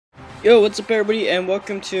Yo, what's up everybody, and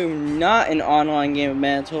welcome to not an online game of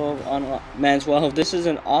Madden 12. This is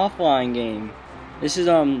an offline game. This is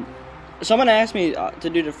someone asked me to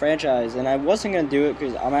do the franchise, and I wasn't gonna do it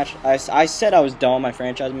because I said I was done with my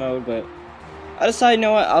franchise mode, but I decided, you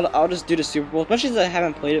know what, I'll just do the Super Bowl, especially since I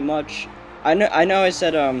haven't played it much. I know I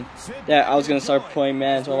said that I was gonna start playing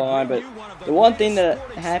Madden 12 online, but the one thing that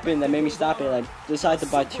happened that made me stop it, I decided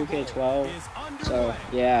to buy 2K12. So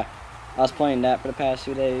yeah, I was playing that for the past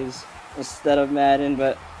 2 days instead of Madden,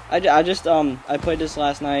 but I played this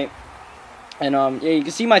last night, and yeah, you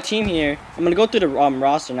can see my team here. I'm gonna go through the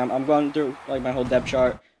roster now. I'm going through like my whole depth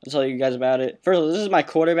chart. I'll tell you guys about it. First of all, this is my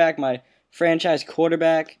quarterback, my franchise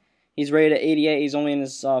quarterback. He's rated at 88. He's only in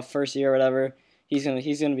his first year or whatever. He's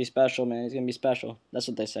gonna be special, man. He's gonna be special. That's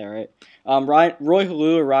what they say, right? Roy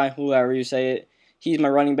Hulu, or Ryan Hulu, however you say it. He's my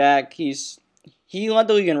running back. He led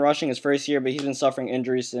the league in rushing his first year, but he's been suffering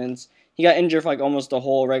injuries since. He got injured for like almost the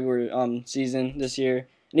whole regular season this year.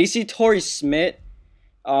 And you see Torrey Smith.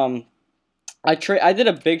 I did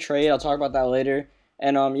a big trade. I'll talk about that later.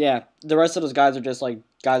 And yeah, the rest of those guys are just like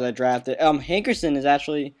guys I drafted. Hankerson is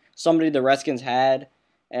actually somebody the Redskins had,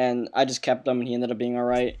 and I just kept him, and he ended up being all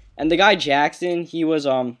right. And the guy Jackson, he was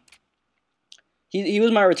he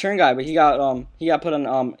was my return guy, but he got put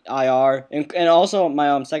on IR, and also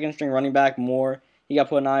my second string running back Moore, he got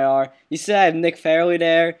put on IR. You see, I have Nick Fairley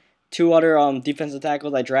there, two other defensive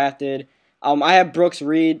tackles I drafted. I have Brooks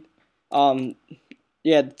Reed,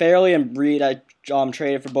 yeah, Fairley and Reed I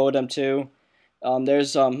traded for both of them too.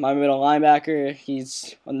 There's my middle linebacker.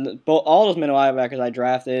 He's all those middle linebackers I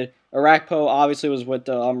drafted. Arakpo obviously was with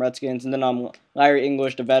the Redskins, and then Larry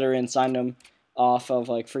English, the veteran, signed him off of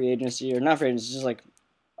like free agency, or not free agency, just like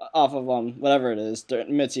off of whatever it is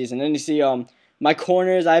midseason. And then you see my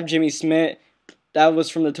corners. I have Jimmy Smith, that was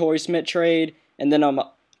from the Torrey Smith trade, and then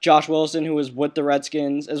Josh Wilson, who was with the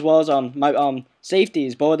Redskins, as well as my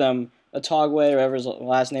safeties, both of them, Atogwe, whatever his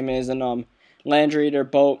last name is, and Landry, they're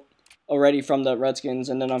both already from the Redskins.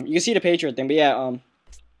 And then you can see the Patriot thing, but yeah,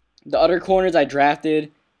 the other corners I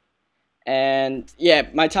drafted. And yeah,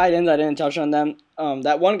 my tight ends, I didn't touch on them.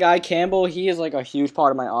 That one guy Campbell, he is like a huge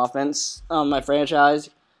part of my offense, my franchise,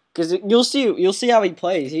 because you'll see how he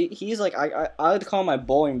plays. He's like I like to call him my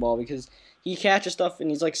bowling ball, because he catches stuff and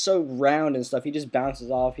he's like so round and stuff. He just bounces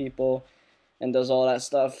off people and does all that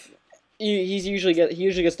stuff. He usually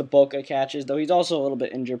gets the bulk of catches, though he's also a little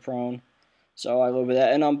bit injury prone. So I live with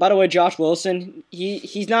that. And by the way, Josh Wilson,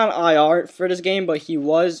 he's not on IR for this game, but he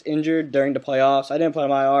was injured during the playoffs. I didn't put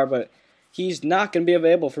him on IR, but he's not going to be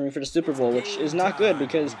available for me for the Super Bowl, which is not good,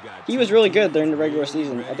 because he was really good during the regular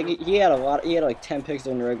season. I think he had like 10 picks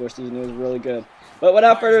during the regular season. He was really good. But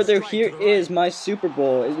without further ado, here is my Super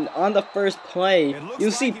Bowl. And on the first play,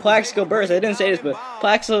 you'll see Plaxico Burress. I didn't say this, but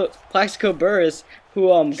Plaxico Burress,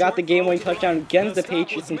 who got the game-winning touchdown against the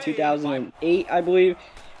Patriots in 2008, I believe.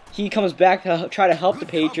 He comes back to try to help the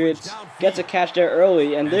Patriots, gets a catch there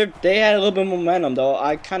early, and they had a little bit of momentum, though.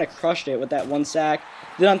 I kind of crushed it with that one sack.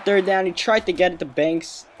 Then on third down, he tried to get it to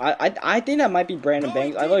Banks. I think that might be Brandon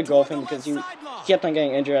Banks. I let it go with him because he kept on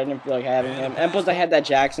getting injured. I didn't feel like having him. And plus, I had that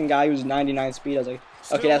Jackson guy who was 99 speed. I was like,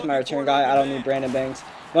 okay, that's my return guy. I don't need Brandon Banks.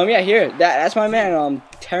 Well, yeah, here, that's my man,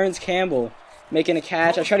 Terrence Campbell, making a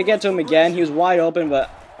catch. I tried to get to him again. He was wide open, but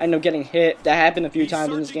I ended up getting hit. That happened a few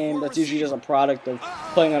times in this game. That's usually just a product of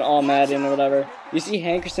playing on all Madden or whatever. You see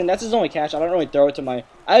Hankerson, that's his only catch. I don't really throw it to my...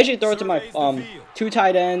 I usually throw it to my two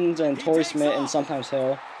tight ends and Torrey Smith and sometimes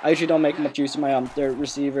Hill. I usually don't make much use of my third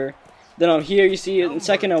receiver. Then here you see in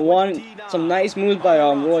 2nd and 1, some nice moves by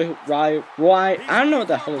Roy. I don't know what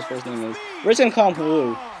the hell his first name is. We're just going to call him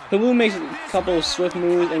Hulu. Hulu makes a couple of swift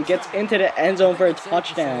moves and gets into the end zone for a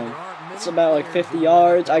touchdown. It's about like 50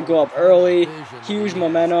 yards. I go up early, huge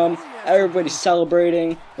momentum. Everybody's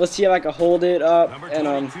celebrating. Let's see if I can hold it up.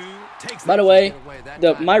 And by the way,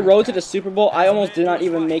 my road to the Super Bowl, I almost did not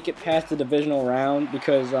even make it past the divisional round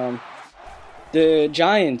because the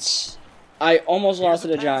Giants, I almost lost to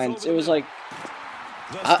the Giants. It was like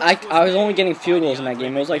I was only getting field goals in that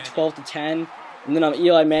game. It was like 12-10. And then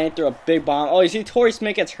Eli Manning threw a big bomb. Oh, you see Torrey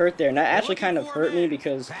Smith gets hurt there, and that actually kind of hurt me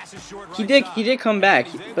because he did come back,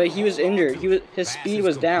 but he was injured. His speed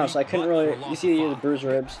was down, so I couldn't really. You see, he had bruised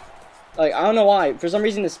ribs. Like, I don't know why. For some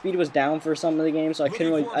reason, the speed was down for some of the game, so I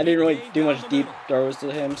didn't really do much deep throws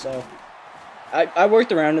to him. So I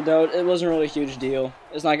worked around it though. It wasn't really a huge deal.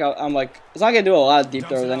 It's not like it's not gonna do a lot of deep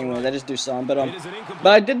throws anyways. I just do some, but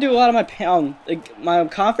I did do a lot of my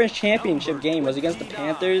conference championship game was against the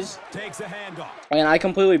Panthers, and I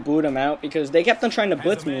completely booed them out because they kept on trying to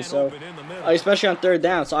blitz me. So, especially on third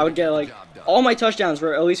down, so I would get like all my touchdowns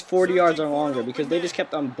were at least 40 yards or longer because they just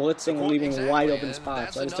kept on blitzing and leaving wide open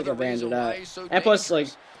spots. So I just took advantage of that, and plus like.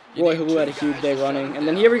 Roy Hulu had a huge day running. And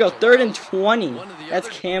then here we go, 3rd and 20. That's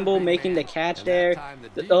Campbell making the catch there.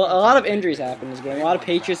 A lot of injuries happened in this game. A lot of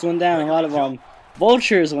Patriots went down. A lot of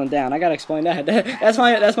Vultures went down. I gotta explain that. That's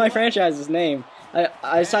my franchise's name.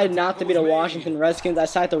 I decided not to be the Washington Redskins. I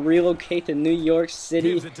decided to relocate to New York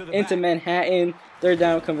City into Manhattan. 3rd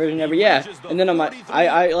down conversion ever. Yeah. And then I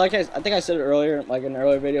think I said it earlier, like in an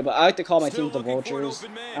earlier video, but I like to call my team the Vultures.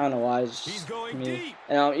 I don't know why. It's just me.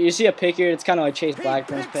 And you see a pick here. It's kind of like Chase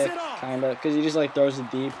Blackburn's pick, kind of, because he just like throws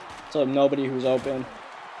it deep, so nobody who's open.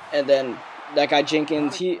 And then that guy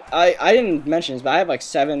Jenkins. I didn't mention this, but I have like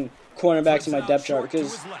 7 cornerbacks in my depth chart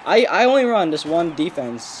because I only run this one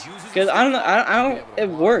defense because I don't it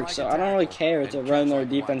works, so I don't really care to run their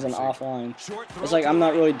defense and offline. It's like I'm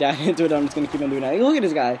not really that into it. I'm just gonna keep on doing that. Look at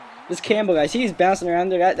this guy, this Campbell guy. See, he's bouncing around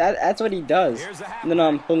there. That's what he does. And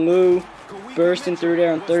then Blue bursting through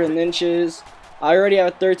there on 3rd and inches. I already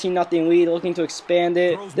have a 13-0 lead, looking to expand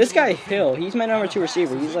it. This guy Hill, he's my number 2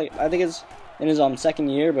 receiver. He's like, I think it's in his 2nd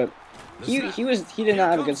year, but. He did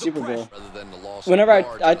not have a good Super Bowl. Whenever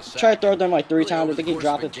I tried to throw them like 3 times, I think he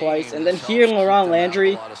dropped it twice. And then here in Laurent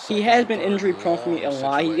Landry, he has been injury prone for me a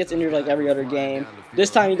lot. He gets injured like every other game.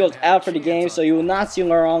 This time he goes out for the game, so you will not see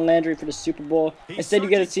Laurent Landry for the Super Bowl. Instead, you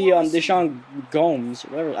get to see Deshaun Gomes,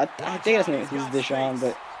 whatever. I think his name is Deshaun,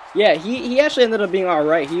 but yeah, he actually ended up being all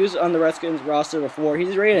right. He was on the Redskins roster before.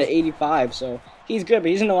 He's rated at 85, so he's good.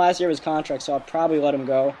 But he's in the last year of his contract, so I'll probably let him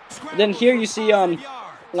go. Then here you see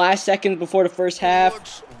last seconds before the first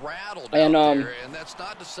half, and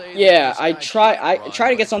yeah, I try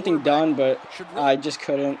to get something done, but I just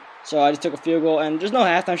couldn't. So I just took a field goal, and there's no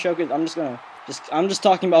halftime show because I'm just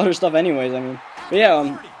talking about other stuff anyways. I mean, but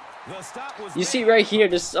yeah, you see right here,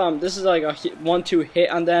 this is like a 1-2 hit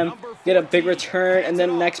on them, get a big return, and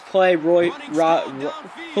then next play, Hulu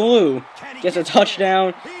gets a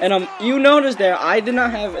touchdown, and you notice there I did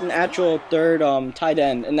not have an actual 3rd tight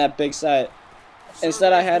end in that big set.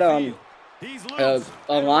 Instead, I had a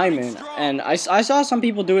lineman, and I saw some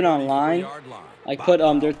people do it online, like put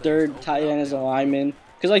their 3rd tight end as a lineman.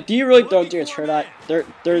 Cause like, do you really throw to your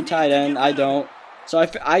 3rd tight end? I don't. So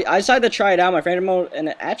I decided to try it out my friend mode, and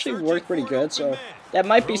it actually worked pretty good. So that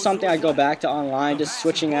might be something I go back to online, just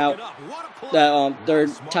switching out that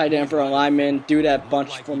 3rd tight end for a lineman, do that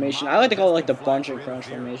bunch formation. I like to call it like the bunch and crunch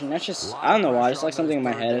formation. That's just, I don't know why, it's like something in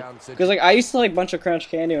my head. Because like I used to like bunch of crunch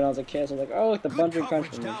candy when I was a kid, so I was like, oh, like the bunch and crunch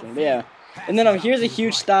formation. But yeah. And then here's a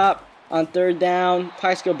huge stop on 3rd down.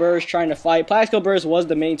 Plaxico Burress trying to fight. Plaxico Burress was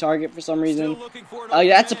the main target for some reason.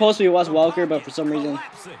 That's supposed to be Wes Welker, but for some reason,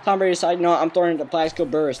 Tom Brady decided, no, I'm throwing it to Plaxico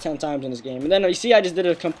Burress 10 times in this game. And then you see I just did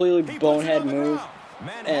a completely bonehead move,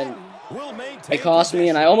 and it cost me,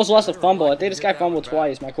 and I almost lost a fumble. I think this guy fumbled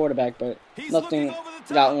twice, my quarterback, but nothing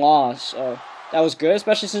got lost. So that was good,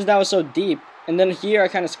 especially since that was so deep. And then here I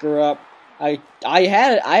kind of screw up. I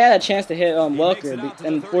had a chance to hit Welker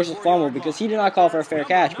and force a fumble because he did not call for a fair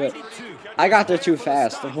catch, but I got there too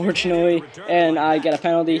fast, unfortunately, and I get a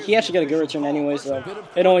penalty. He actually got a good return anyway, so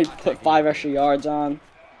it only put 5 extra yards on.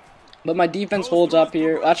 But my defense holds up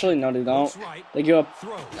here. Actually, no, they don't. They give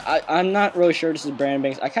up. I'm not really sure this is Brandon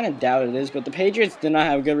Banks. I kind of doubt it is, but the Patriots did not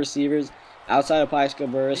have good receivers outside of Plaxico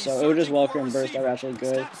Burress, so it was just Welker and Burress that were actually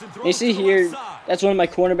good. And you see here, that's one of my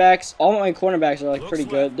cornerbacks. All my cornerbacks are like pretty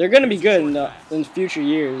good. They're going to be good in future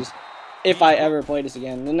years if I ever play this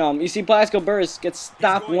again. And you see Plaxico Burress gets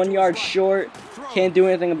stopped 1 yard short, can't do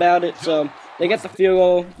anything about it, so they get the field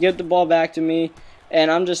goal, give the ball back to me. And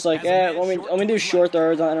I'm just like, let me do short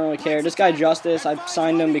throws. I don't really care. This guy Justice, I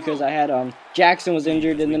signed him because I had Jackson was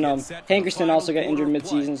injured, and then Hankerson also got injured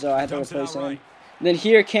midseason, so I had to replace him. Then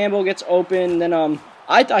here Campbell gets open. Then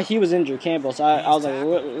I thought he was injured, Campbell. So I was like,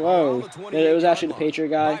 whoa. It was actually the Patriot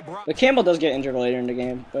guy. But Campbell does get injured later in the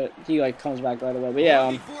game, but he like comes back right away. But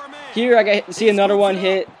yeah, here I see another one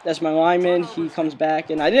hit. That's my lineman. He comes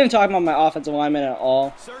back, and I didn't talk about my offensive lineman at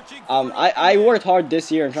all. I worked hard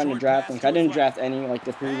this year in trying to draft them. I didn't draft any like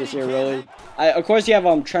the previous year really. Of course you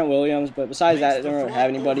have Trent Williams, but besides that, I don't really have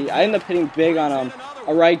anybody. I ended up hitting big on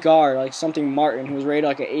a right guard, like something Martin, who was rated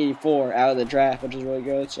like an 84 out of the draft, which is really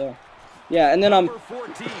good. So yeah, and then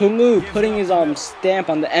Hulu putting his stamp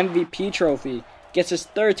on the MVP trophy. gets his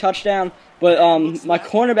 3rd touchdown. But my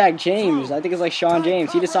cornerback James, I think it's like Sean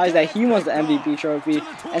James, he decides that he wants the MVP trophy.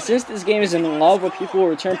 And since this game is in love with people who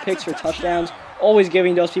return picks for touchdowns, always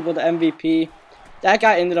giving those people the MVP. That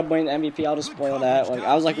guy ended up winning the MVP. I'll just spoil that. Like,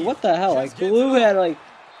 I was like, what the hell? Like, Blue had like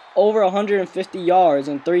over 150 yards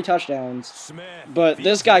and 3 touchdowns. But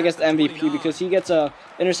this guy gets the MVP because he gets a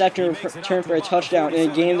interception return for a touchdown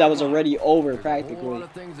in a game that was already over practically.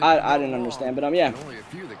 I didn't understand, but yeah.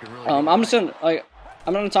 I'm just gonna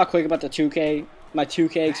I'm gonna talk quick about the 2K, my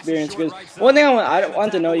 2K experience, because one thing I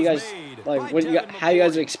want to know you guys like how you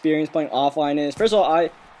guys experience playing offline is. First of all,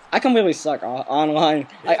 I completely suck online.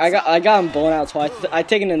 I got him blown out twice. I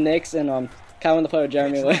taken the Knicks and kind of wanted to play with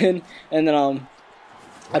Jeremy Lin, and then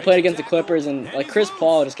I played against the Clippers, and like Chris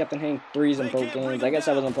Paul just kept on hitting threes in both games. I guess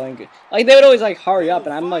I wasn't playing good. Like, they would always like hurry up,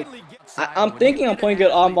 and I'm like, I'm thinking I'm playing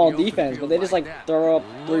good on-ball defense, but they just like throw up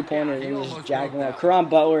 3-pointers and just jack them up. Karan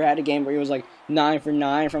Butler had a game where he was like 9 for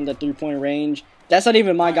 9 from the 3-point range. That's not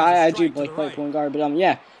even my guy. I actually like play point guard, but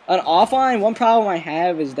yeah. On offline, one problem I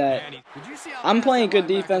have is that I'm playing good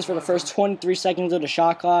defense for the first 23 seconds of the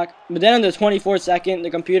shot clock, but then in the 24th second, the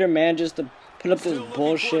computer manages to put up this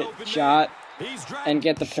bullshit shot and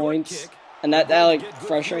get the points, and that like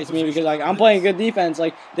frustrates me because like I'm playing good defense.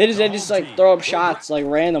 Like they just like throw up shots like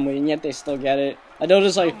randomly, and yet they still get it. Like they'll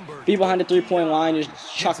just like be behind the 3-point line,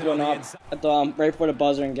 just chuck one up at the right for the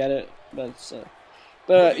buzzer and get it.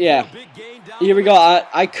 But yeah, here we go.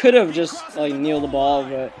 I could have just like kneeled the ball,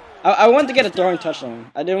 but I wanted to get a throwing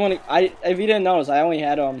touchdown. I didn't want to. If you didn't notice, I only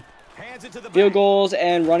had field goals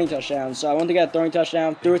and running touchdowns. So I wanted to get a throwing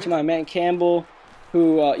touchdown. Threw it to my man Campbell,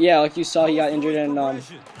 who yeah, like you saw, he got injured and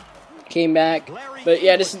came back. But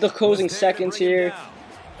yeah, this is the closing seconds here.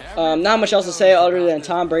 Not much else to say other than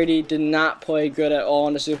Tom Brady did not play good at all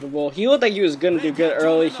in the Super Bowl. He looked like he was going to do good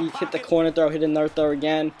early. He hit the corner throw, hit another throw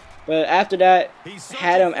again. But after that,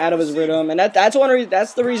 had him out of his rhythm, and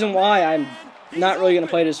that's the reason why I'm not really gonna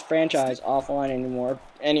play this franchise offline anymore,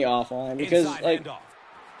 any offline, because like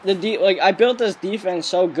I built this defense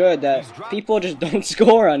so good that people just don't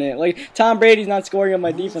score on it. Like Tom Brady's not scoring on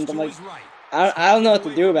my defense. I'm like, I don't know what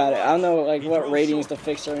to do about it. I don't know like what ratings to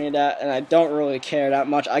fix or any of that, and I don't really care that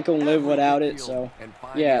much. I can live without it. So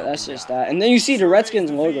yeah, that's just that. And then you see the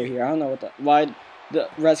Redskins logo here. I don't know why the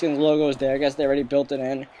Redskins logo is there. I guess they already built it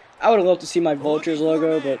in. I would have loved to see my Vultures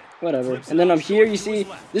logo, but whatever. And then here you see,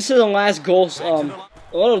 this is the last goal,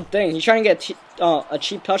 little thing. He's trying to get a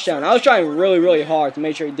cheap touchdown. I was trying really, really hard to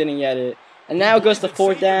make sure he didn't get it. And now it goes to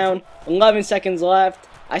 4th down, 11 seconds left.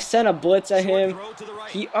 I sent a blitz at him.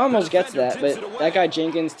 He almost gets that, but that guy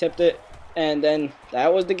Jenkins tipped it. And then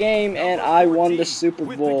that was the game, and I won the Super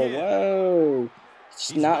Bowl. Whoa.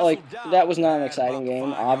 It's not like, that was not an exciting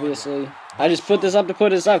game, obviously. I just put this up to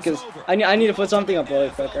put this up because I need to put something up really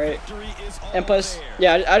quick, right? And plus,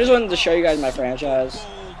 yeah, I just wanted to show you guys my franchise,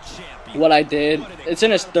 what I did. It's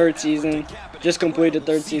in its 3rd season, just completed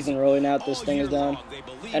 3rd season really now that this thing is done.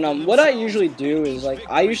 And what I usually do is like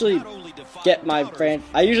I usually build my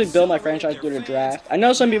franchise through the draft. I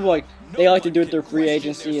know some people like they like to do it through free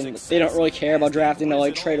agency and they don't really care about drafting. They'll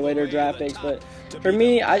like trade away their draft picks, but for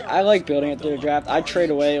me, I like building it through the draft. I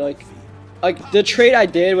trade away like the trade I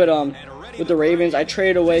did with the Ravens, I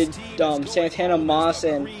traded away Santana Moss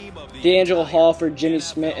and D'Angelo Hall for Jimmy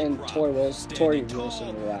Smith and Torrey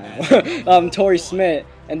Wilson. Wow. Torrey Smith,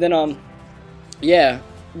 and then yeah,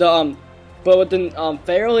 but with the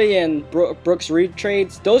Fairley and Brooks Reed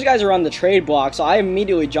trades, those guys are on the trade block, so I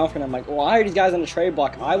immediately jumped for them. I'm like, why are these guys on the trade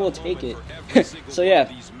block? I will take it. So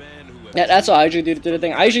yeah. That's what I usually do to do the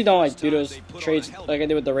thing. I usually don't like do those trades like I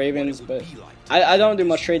did with the Ravens, but I don't do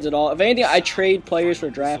much trades at all. If anything, I trade players for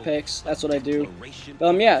draft picks. That's what I do.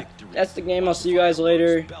 But yeah, that's the game. I'll see you guys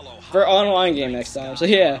later for an online game next time. So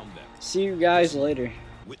yeah, see you guys later.